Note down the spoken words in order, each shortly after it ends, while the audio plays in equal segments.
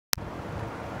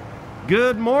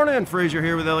Good morning, Frazier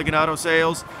here with Elegant Auto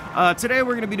Sales. Today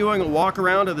we're going to be doing a walk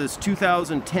around of this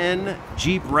 2010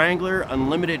 Jeep Wrangler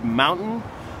Unlimited Mountain.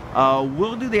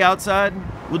 We'll do the outside,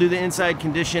 we'll do the inside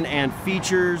condition and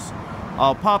features.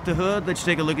 I'll pop the hood, let you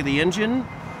take a look at the engine.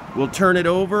 We'll turn it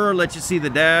over, let you see the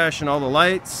dash and all the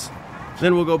lights.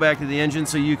 Then we'll go back to the engine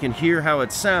so you can hear how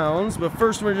it sounds. But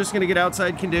first we're just going to get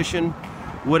outside condition,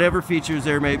 whatever features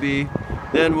there may be.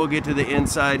 Then we'll get to the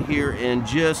inside here in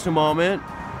just a moment.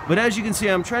 But as you can see,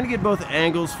 I'm trying to get both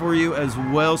angles for you as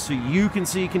well so you can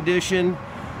see condition.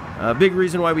 A big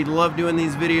reason why we love doing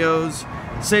these videos.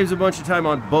 Saves a bunch of time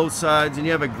on both sides and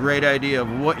you have a great idea of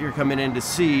what you're coming in to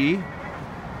see.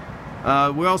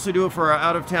 We also do it for our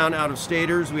out-of-town,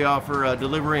 out-of-staters. We offer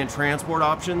delivery and transport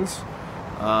options.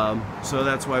 So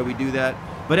that's why we do that.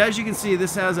 But as you can see,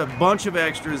 this has a bunch of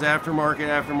extras,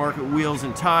 aftermarket wheels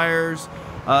and tires.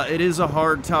 It is a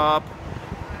hard top.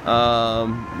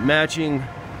 Matching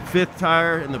 5th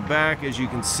tire in the back, as you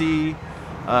can see.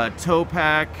 Tow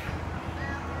pack.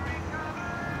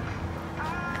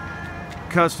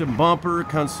 Custom bumper,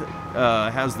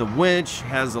 has the winch,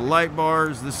 has the light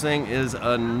bars. This thing is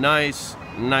a nice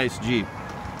Jeep.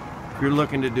 If you're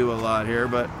looking to do a lot here,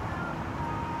 but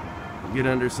we'll get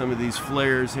under some of these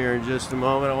flares here in just a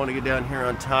moment. I want to get down here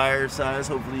on tire size.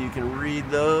 Hopefully you can read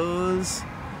those.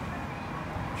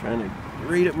 Trying to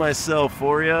read it myself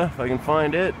for you if I can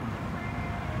find it.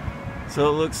 So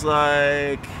it looks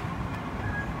like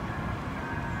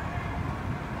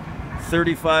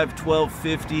 35, 12,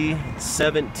 50,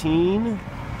 17.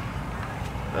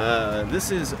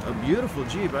 This is a beautiful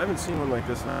Jeep. I haven't seen one like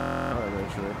this in a while,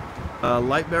 actually.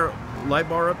 Light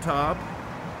bar up top.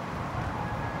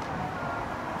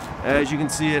 As you can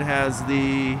see, it has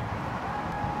the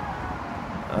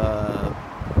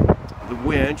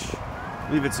winch. I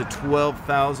believe it's a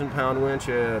 12,000 pound winch.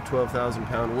 Yeah, 12,000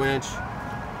 pound winch.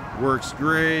 Works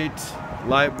great.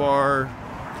 Light bar,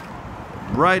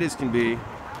 bright as can be.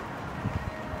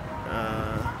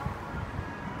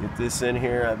 Get this in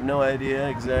here. I have no idea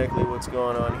exactly what's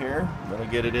going on here, but I'll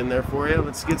get it in there for you.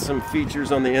 Let's get some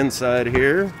features on the inside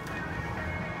here.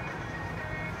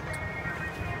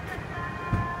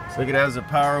 Looks like it has the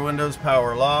power windows,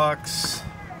 power locks.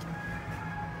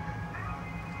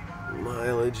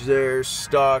 Mileage there,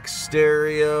 stock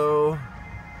stereo.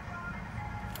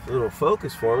 A little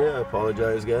focus for me, I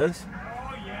apologize, guys.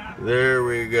 There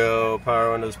we go,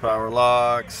 power windows, power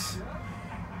locks.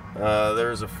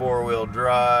 There's a 4-wheel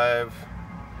drive.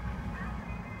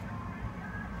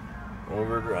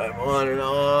 Overdrive on and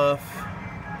off.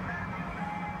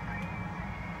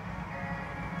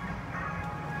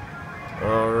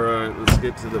 Alright, let's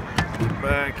get to the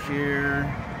back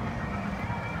here.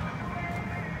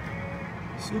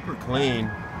 Super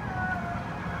clean.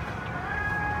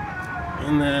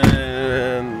 And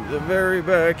then the very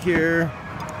back here,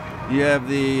 you have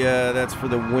the, that's for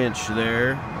the winch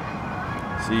there.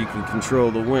 So you can control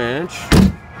the winch.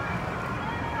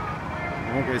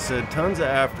 Like I said, tons of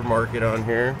aftermarket on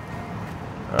here.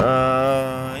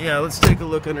 Yeah, let's take a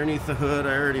look underneath the hood.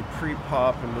 I already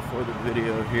pre-popped them before the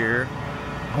video here.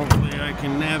 Hopefully I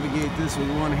can navigate this with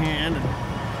one hand.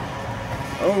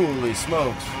 Holy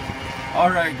smokes.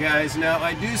 Alright guys, now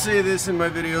I do say this in my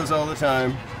videos all the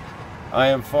time. I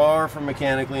am far from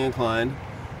mechanically inclined.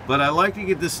 But I like to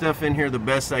get this stuff in here the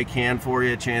best I can for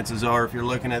you. Chances are, if you're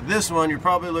looking at this one, you're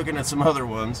probably looking at some other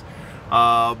ones.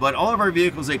 But all of our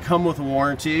vehicles, they come with a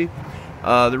warranty.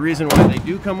 The reason why they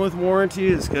do come with warranty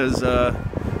is because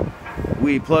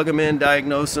we plug them in,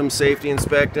 diagnose them, safety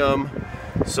inspect them.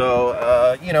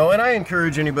 So, you know, and I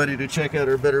encourage anybody to check out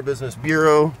our Better Business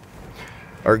Bureau,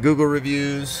 our Google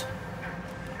reviews.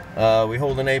 We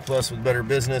hold an A+ with Better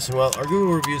Business, and well, our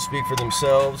Google reviews speak for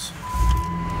themselves.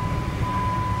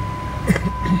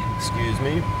 Excuse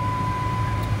me.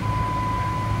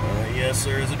 Yes,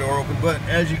 there is a door open, but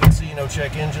as you can see, no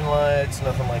check engine lights,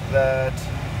 nothing like that.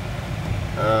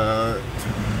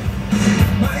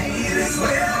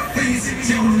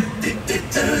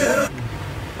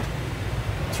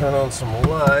 Turn on some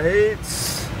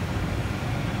lights.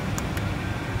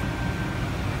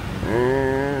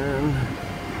 And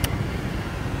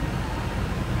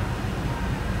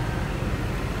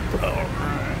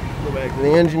alright, go back to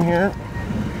the engine here.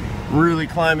 Really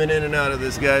climbing in and out of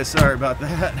this, guys. Sorry about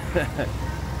that.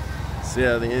 See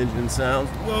how the engine sounds.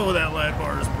 Whoa, that light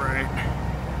bar is bright.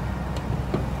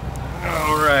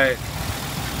 Alright.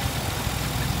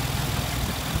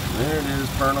 There it is,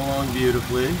 purring along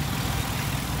beautifully.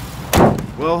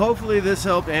 Well, hopefully this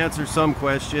helped answer some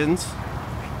questions.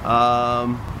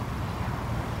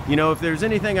 You know, if there's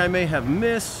anything I may have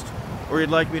missed, or you'd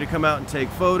like me to come out and take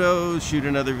photos, shoot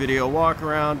another video walk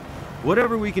around,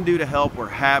 Whatever we can do to help, we're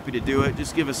happy to do it.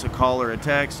 Just give us a call or a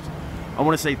text. I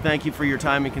want to say thank you for your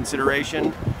time and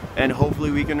consideration, and hopefully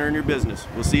we can earn your business.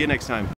 We'll see you next time.